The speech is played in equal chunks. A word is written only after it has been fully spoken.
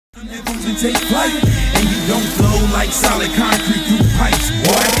And take flight, and you don't flow like solid concrete through pipes.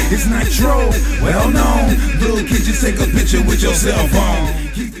 What? It's Nitro, well known. Little kid, just take a picture with your cell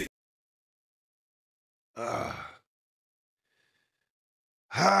phone.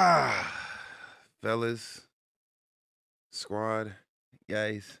 Fellas, Squaaad,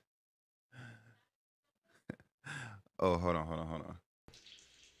 guys. Oh, hold on.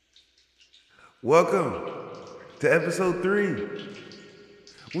 Welcome to episode 3.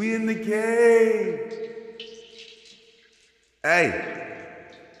 We in the cave. Hey,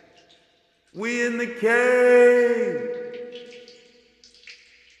 we in the cave.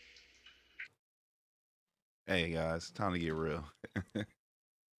 Hey guys, time to get real.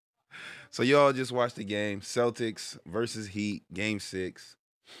 So y'all just watched the game, Celtics versus Heat, game 6.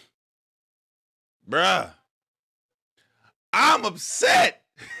 Bruh, I'm upset.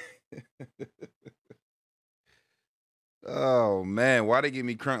 Oh man, why they get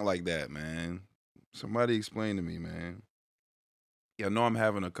me crunk like that, man? Somebody explain to me, man. Yeah, I know I'm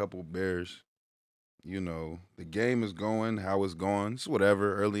having a couple bears. You know, the game is going, how it's going. It's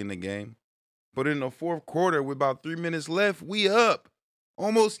whatever, early in the game. But in the fourth quarter, with about 3 minutes left, we up.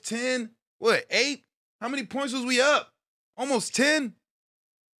 Almost 10. What, 8? How many points was we up? Almost 10?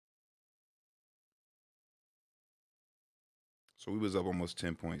 So we was up almost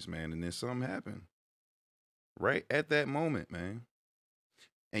 10 points, man. And then something happened. Right at that moment, man.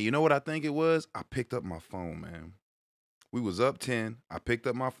 And you know what I think it was? I picked up my phone, man. We was up 10. I picked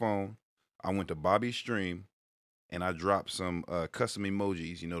up my phone. I went to Bobby's stream, and I dropped some custom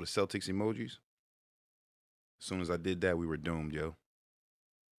emojis. You know, the Celtics emojis? As soon as I did that, we were doomed, yo.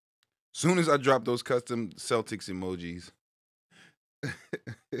 As soon as I dropped those custom Celtics emojis,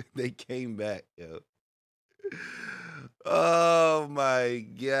 they came back, yo. Oh, my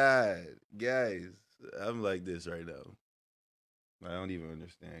God. Guys, I'm like this right now. I don't even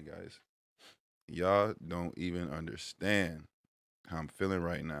understand, guys. Y'all don't even understand how I'm feeling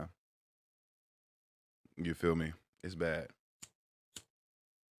right now. You feel me? It's bad.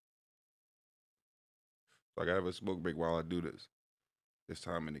 So I gotta have a smoke break while I do this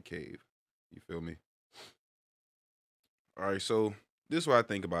time in the cave. You feel me? All right, so this is what I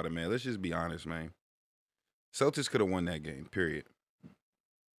think about it, man. Let's just be honest, man. Celtics could have won that game, period.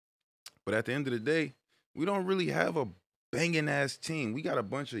 But at the end of the day, we don't really have a banging-ass team. We got a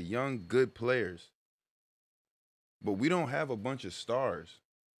bunch of young, good players. But we don't have a bunch of stars.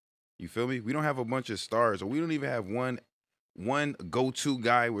 You feel me? We don't have a bunch of stars. Or we don't even have one go-to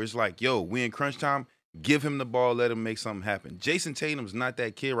guy where it's like, yo, we in crunch time, give him the ball, let him make something happen. Jason Tatum's not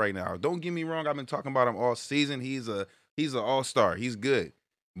that kid right now. Don't get me wrong. I've been talking about him all season. He's an all-star. He's good.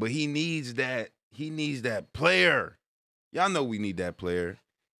 But he needs that player. Y'all know we need that player.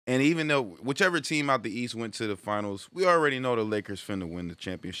 And even though whichever team out the East went to the finals, we already know the Lakers finna win the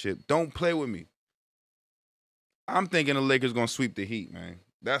championship. Don't play with me. I'm thinking the Lakers gonna sweep the Heat, man.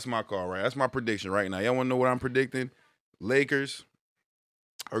 That's my call, right? That's my prediction right now. Y'all wanna know what I'm predicting? Lakers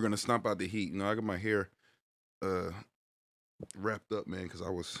are gonna stomp out the Heat. You know, I got my hair wrapped up, man, because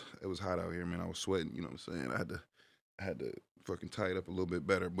it was hot out here, man. I was sweating, you know what I'm saying? I had to fucking tie it up a little bit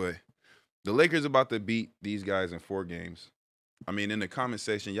better. But the Lakers about to beat these guys in 4 games. I mean, in the comment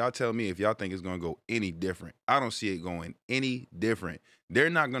section, y'all tell me if y'all think it's going to go any different. I don't see it going any different.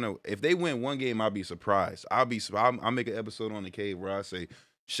 They're not going to – if they win one game, I'll be surprised. I'll make an episode on the cave where I say,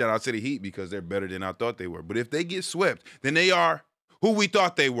 shout out to the Heat because they're better than I thought they were. But if they get swept, then they are who we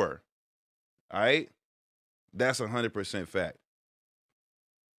thought they were. All right? That's 100% fact.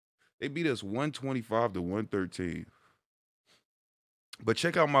 They beat us 125 to 113. But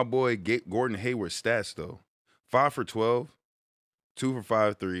check out my boy Gordon Hayward's stats, though. 5 for 12. 2 for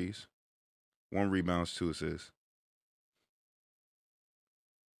 5 threes, 1 rebounds, 2 assists,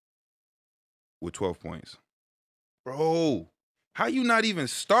 with 12 points. Bro, how you not even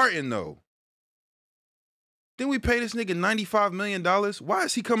starting, though? Didn't we pay this nigga $95 million? Why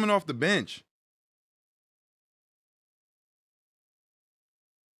is he coming off the bench?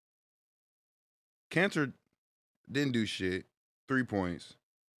 Cantor didn't do shit. 3 points.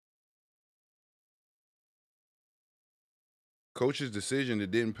 Coach's decision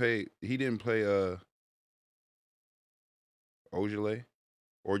that he didn't play Ojale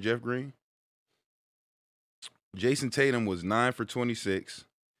or Jeff Green. Jason Tatum was 9 for 26,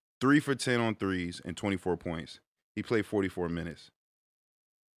 3 for 10 on threes, and 24 points. He played 44 minutes.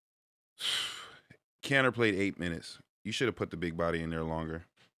 Cantor played 8 minutes. You should have put the big body in there longer.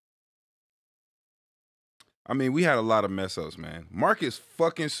 I mean, we had a lot of mess ups, man. Marcus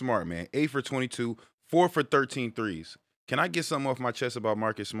fucking Smart, man. 8 for 22, 4 for 13 threes. Can I get something off my chest about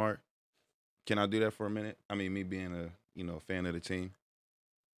Marcus Smart? Can I do that for a minute? I mean, me being a fan of the team.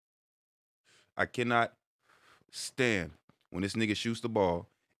 I cannot stand when this nigga shoots the ball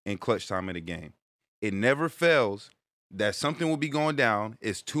in clutch time of the game. It never fails that something will be going down.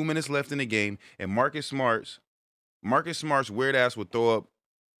 It's 2 minutes left in the game, and Marcus Smart's weird ass will throw up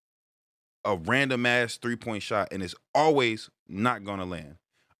a random ass 3-point shot, and it's always not gonna land.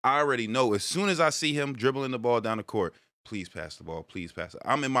 I already know as soon as I see him dribbling the ball down the court, please pass the ball, please pass it.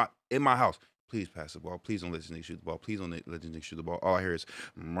 I'm in my house. Please pass the ball. Please don't let this nigga shoot the ball. Please don't let this nigga shoot the ball. All I hear is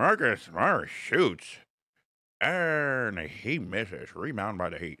Marcus Smart shoots. And he misses. Rebound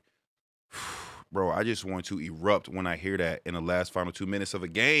by the Heat. Bro, I just want to erupt when I hear that in the last final 2 minutes of a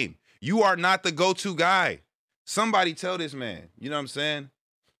game. You are not the go-to guy. Somebody tell this man. You know what I'm saying?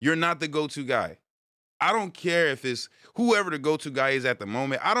 You're not the go-to guy. I don't care if it's whoever the go-to guy is at the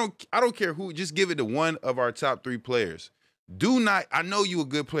moment. I don't care who. Just give it to one of our top 3 players. I know you a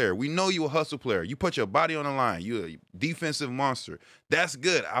good player. We know you a hustle player. You put your body on the line. You a defensive monster. That's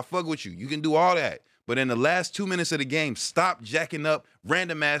good. I fuck with you. You can do all that. But in the last 2 minutes of the game, stop jacking up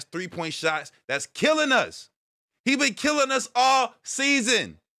random ass 3-point shots. That's killing us. He been killing us all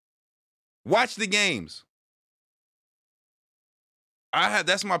season. Watch the games.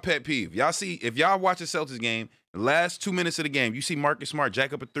 That's my pet peeve. Y'all see, if y'all watch the Celtics game, the last 2 minutes of the game, you see Marcus Smart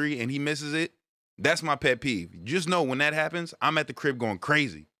jack up a 3 and he misses it. That's my pet peeve. Just know when that happens, I'm at the crib going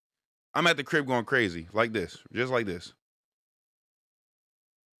crazy. I'm at the crib going crazy. Like this. Just like this.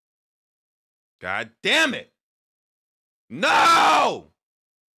 God damn it. No!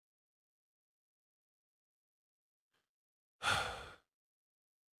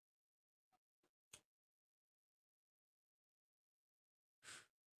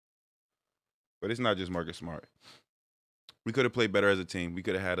 But it's not just Marcus Smart. We could have played better as a team. We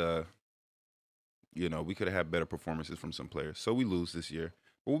could have had we could have had better performances from some players. So we lose this year.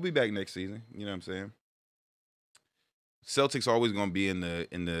 But we'll be back next season. You know what I'm saying? Celtics always going to be in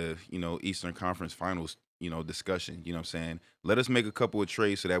the Eastern Conference Finals, discussion. You know what I'm saying? Let us make a couple of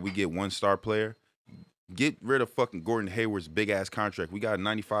trades so that we get one star player. Get rid of fucking Gordon Hayward's big-ass contract. We got a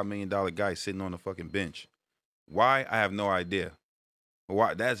 $95 million guy sitting on the fucking bench. Why? I have no idea.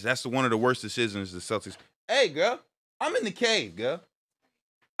 Why? That's one of the worst decisions the Celtics. Hey, girl. I'm in the cave, girl.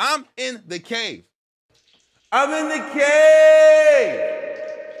 I'm in the cave. I'm in the cave.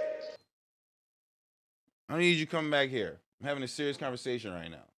 I need you coming back here. I'm having a serious conversation right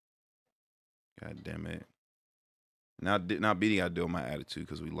now. God damn it. Now BD got to deal with my attitude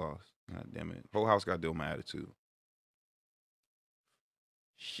because we lost. God damn it. Whole house got to deal with my attitude.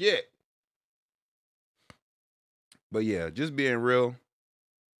 Shit. But yeah, just being real.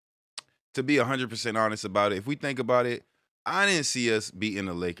 To be 100% honest about it, if we think about it, I didn't see us beating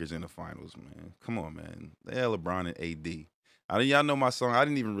the Lakers in the finals, man. Come on, man. They're LeBron and AD. Y'all know my song. I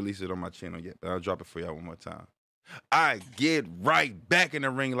didn't even release it on my channel yet, but I'll drop it for y'all one more time. I get right back in the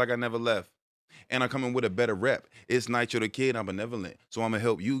ring like I never left. And I'm coming with a better rep. It's Nitro the Kid, I'm benevolent. So I'm going to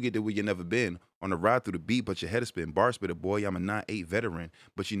help you get to where you never been. On the ride through the beat, but your head is spin. Bar spitter, boy, I'm a 9'8" veteran.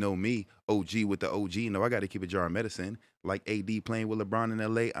 But you know me, OG with the OG. You know I got to keep a jar of medicine. Like AD playing with LeBron in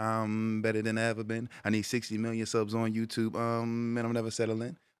LA, I'm better than I ever been. I need 60 million subs on YouTube, and I'm never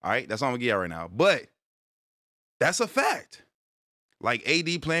settling. All right, that's all I'm going to get right now. But that's a fact. Like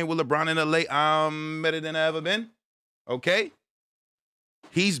AD playing with LeBron in LA, I'm better than I ever been. Okay?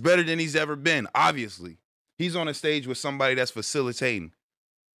 He's better than he's ever been, obviously. He's on a stage with somebody that's facilitating.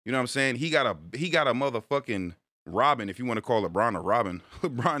 You know what I'm saying? He got a motherfucking Robin, if you want to call LeBron a Robin.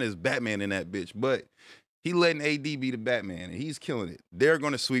 LeBron is Batman in that bitch. But he letting AD be the Batman, and he's killing it. They're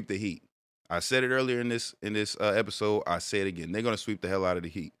going to sweep the Heat. I said it earlier in this episode. I say it again. They're going to sweep the hell out of the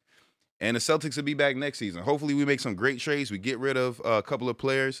Heat. And the Celtics will be back next season. Hopefully we make some great trades. We get rid of a couple of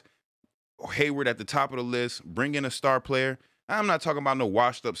players. Hayward at the top of the list. Bring in a star player. I'm not talking about no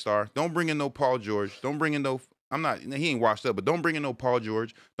washed up star. Don't bring in no Paul George. Don't bring in no... he ain't washed up, but don't bring in no Paul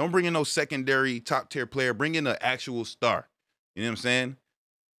George. Don't bring in no secondary top tier player. Bring in an actual star. You know what I'm saying?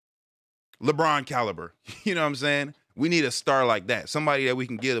 LeBron caliber. You know what I'm saying? We need a star like that. Somebody that we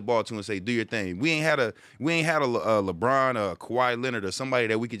can give the ball to and say, do your thing. We ain't had a LeBron or a Kawhi Leonard or somebody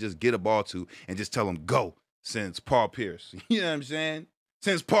that we could just get a ball to and just tell them go since Paul Pierce. You know what I'm saying?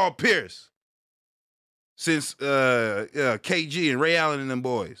 Since Paul Pierce. Since KG and Ray Allen and them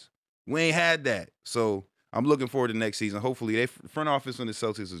boys. We ain't had that. So I'm looking forward to next season. Hopefully, their front office on the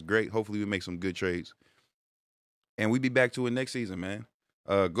Celtics is great. Hopefully, we make some good trades. And we be back to it next season, man.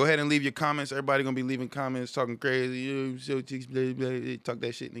 Go ahead and leave your comments. Everybody going to be leaving comments, talking crazy. Celtics, blah, blah, talk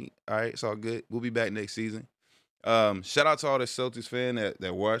that shit. All right, it's all good. We'll be back next season. Shout out to all the Celtics fan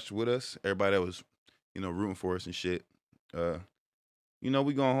that watched with us. Everybody that was, rooting for us and shit. We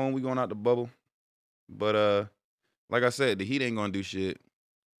going home. We going out the bubble. But like I said, the Heat ain't going to do shit.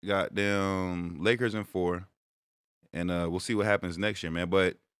 got them Lakers in 4, and we'll see what happens next year, man.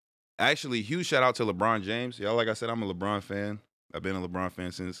 But actually, huge shout out to LeBron James. Y'all, like I said, I'm a LeBron fan. I've been a LeBron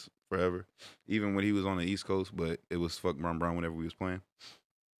fan since forever, even when he was on the East Coast. But it was fuck Brown whenever we was playing.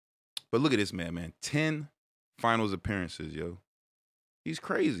 But look at this man. 10 finals appearances, yo. He's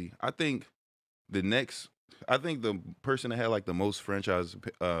crazy. I think the person that had like the most franchise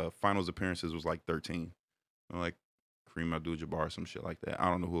finals appearances was like 13. Like Kareem Abdul-Jabbar or some shit like that. I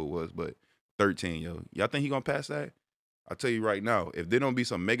don't know who it was, but 13, yo. Y'all think he gonna pass that? I'll tell you right now, if there don't be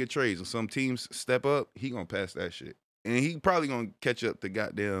some mega trades and some teams step up, he gonna pass that shit. And he probably gonna catch up to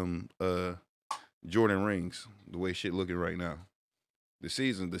goddamn Jordan rings, the way shit looking right now. The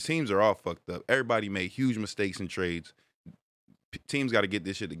teams are all fucked up. Everybody made huge mistakes in trades. Teams got to get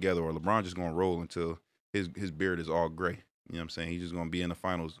this shit together, or LeBron just gonna roll until his beard is all gray. You know what I'm saying? He's just gonna be in the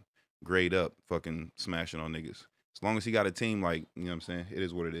finals, grayed up, fucking smashing on niggas. As long as he got a team, like, you know what I'm saying? It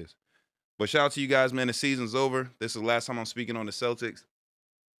is what it is. But shout out to you guys, man. The season's over. This is the last time I'm speaking on the Celtics.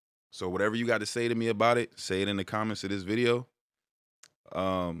 So whatever you got to say to me about it, say it in the comments of this video.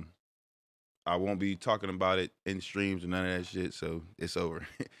 I won't be talking about it in streams or none of that shit, so it's over.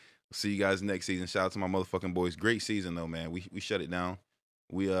 See you guys next season. Shout out to my motherfucking boys. Great season though, man. We shut it down.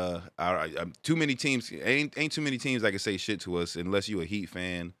 We too many teams. Ain't too many teams that can say shit to us unless you a Heat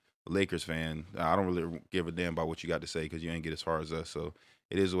fan, a Lakers fan. I don't really give a damn about what you got to say because you ain't get as far as us. So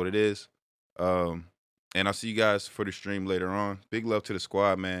it is what it is. And I'll see you guys for the stream later on. Big love to the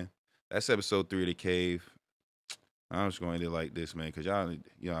squad, man. That's episode 3 of the cave. I'm just going to end it like this, man, because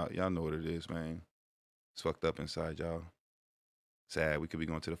y'all know what it is, man. It's fucked up inside, y'all. Sad. We could be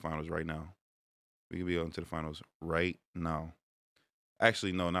going to the finals right now. We could be going to the finals right now.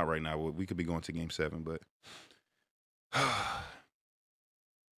 Actually, no, not right now. We could be going to Game 7, but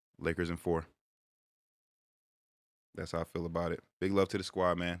Lakers in 4. That's how I feel about it. Big love to the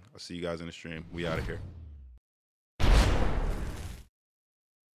squad, man. I'll see you guys in the stream. We out of here.